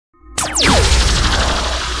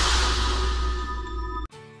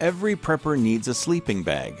Every prepper needs a sleeping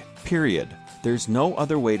bag, period. There's no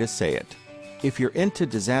other way to say it. If you're into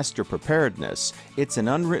disaster preparedness, it's an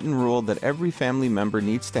unwritten rule that every family member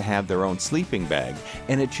needs to have their own sleeping bag,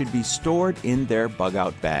 and it should be stored in their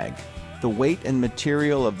bug-out bag. The weight and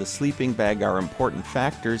material of the sleeping bag are important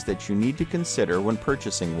factors that you need to consider when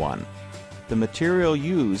purchasing one. The material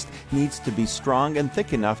used needs to be strong and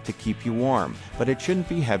thick enough to keep you warm, but it shouldn't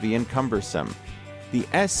be heavy and cumbersome. The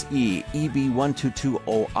SE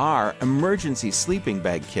EB122OR Emergency Sleeping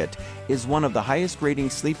Bag Kit is one of the highest rating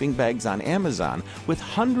sleeping bags on Amazon, with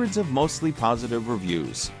hundreds of mostly positive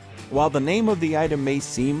reviews. While the name of the item may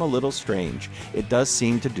seem a little strange, it does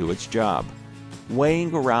seem to do its job.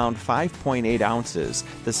 Weighing around 5.8 ounces,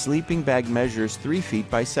 the sleeping bag measures 3 feet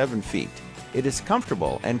by 7 feet. It is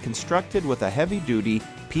comfortable and constructed with a heavy-duty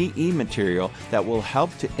PE material that will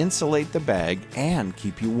help to insulate the bag and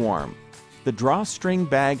keep you warm. The drawstring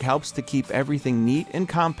bag helps to keep everything neat and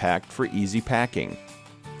compact for easy packing.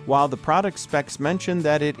 While the product specs mention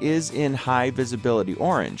that it is in high visibility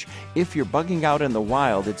orange, if you're bugging out in the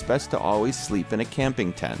wild, it's best to always sleep in a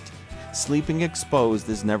camping tent. Sleeping exposed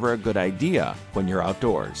is never a good idea when you're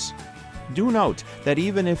outdoors. Do note that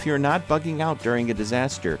even if you're not bugging out during a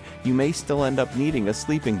disaster, you may still end up needing a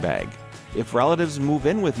sleeping bag. If relatives move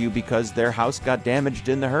in with you because their house got damaged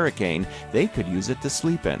in the hurricane, they could use it to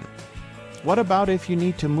sleep in. What about if you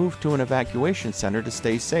need to move to an evacuation center to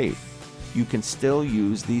stay safe? You can still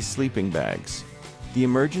use these sleeping bags. The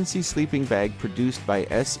emergency sleeping bag produced by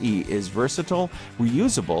SE is versatile,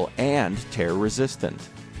 reusable, and tear-resistant.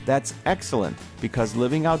 That's excellent because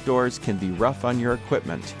living outdoors can be rough on your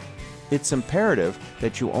equipment. It's imperative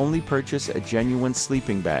that you only purchase a genuine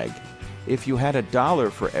sleeping bag. If you had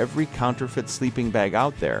 $1 for every counterfeit sleeping bag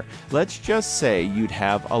out there, let's just say you'd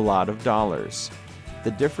have a lot of dollars. The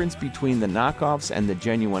difference between the knockoffs and the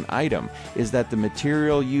genuine item is that the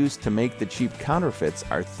material used to make the cheap counterfeits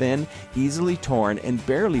are thin, easily torn, and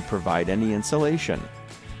barely provide any insulation.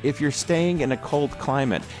 If you're staying in a cold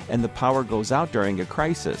climate and the power goes out during a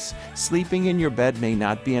crisis, sleeping in your bed may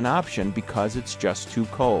not be an option because it's just too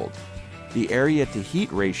cold. The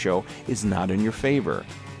area-to-heat ratio is not in your favor.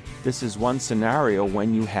 This is one scenario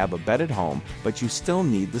when you have a bed at home, but you still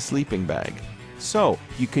need the sleeping bag. So,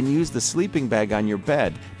 you can use the sleeping bag on your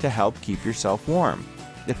bed to help keep yourself warm.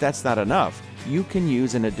 If that's not enough, you can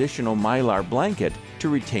use an additional mylar blanket to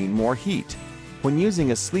retain more heat. When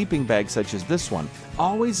using a sleeping bag such as this one,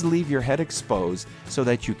 always leave your head exposed so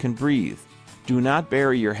that you can breathe. Do not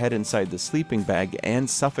bury your head inside the sleeping bag and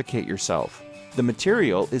suffocate yourself. The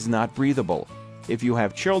material is not breathable. If you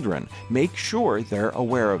have children, make sure they're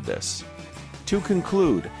aware of this. To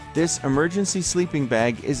conclude, this emergency sleeping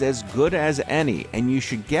bag is as good as any, and you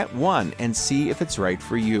should get one and see if it's right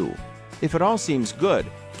for you. If it all seems good,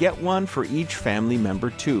 get one for each family member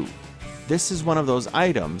too. This is one of those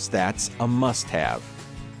items that's a must-have.